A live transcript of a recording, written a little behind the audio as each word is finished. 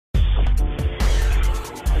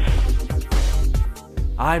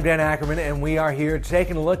I'm Dan Ackerman, and we are here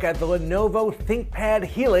taking a look at the Lenovo ThinkPad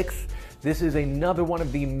Helix. This is another one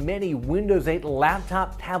of the many Windows 8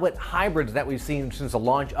 laptop-tablet hybrids that we've seen since the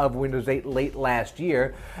launch of Windows 8 late last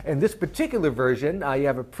year. In this particular version, you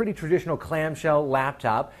have a pretty traditional clamshell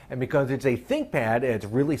laptop, and because it's a ThinkPad, it's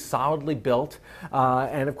really solidly built.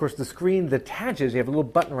 And of course, the screen detaches. You have a little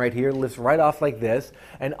button right here, lifts right off like this.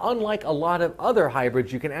 And unlike a lot of other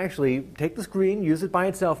hybrids, you can actually take the screen, use it by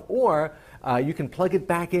itself, or you can plug it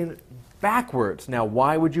back in backwards. Now,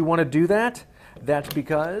 why would you want to do that? That's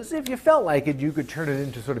because if you felt like it, you could turn it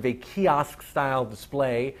into sort of a kiosk-style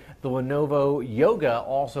display. The Lenovo Yoga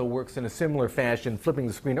also works in a similar fashion, flipping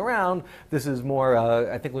the screen around. This is more,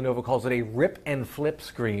 I think Lenovo calls it a rip and flip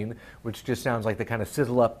screen, which just sounds like they kind of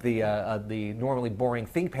sizzle up the normally boring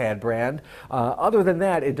ThinkPad brand. Other than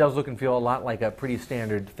that, it does look and feel a lot like a pretty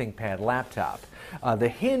standard ThinkPad laptop. The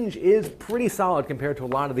hinge is pretty solid compared to a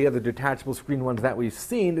lot of the other detachable screen ones that we've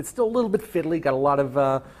seen. It's still a little bit fiddly, got a lot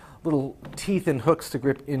of little teeth and hooks to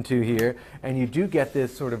grip into here, and you do get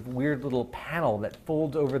this sort of weird little panel that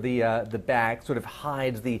folds over the back, sort of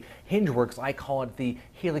hides the hinge works. I call it the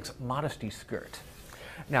Helix Modesty Skirt.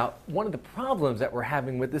 Now, one of the problems that we're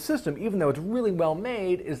having with the system, even though it's really well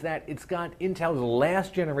made, is that it's got Intel's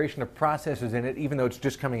last generation of processors in it, even though it's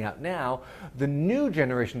just coming out now. The new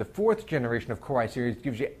generation, the fourth generation of Core i series,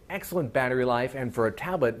 gives you excellent battery life, and for a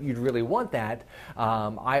tablet, you'd really want that.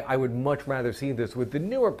 I would much rather see this with the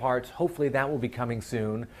newer parts. Hopefully that will be coming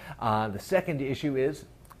soon. The second issue is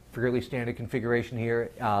fairly standard configuration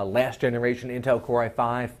here. Last generation Intel Core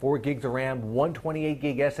i5, 4 gigs of RAM, 128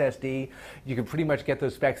 gig SSD. You can pretty much get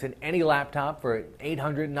those specs in any laptop for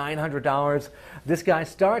 $800, $900. This guy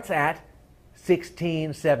starts at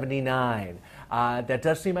 $1,679. That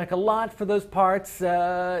does seem like a lot for those parts,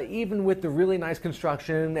 even with the really nice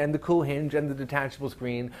construction and the cool hinge and the detachable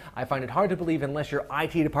screen. I find it hard to believe, unless your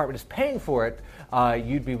IT department is paying for it,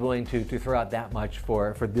 you'd be willing to throw out that much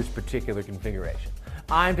for this particular configuration.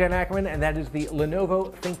 I'm Dan Ackerman, and that is the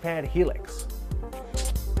Lenovo ThinkPad Helix.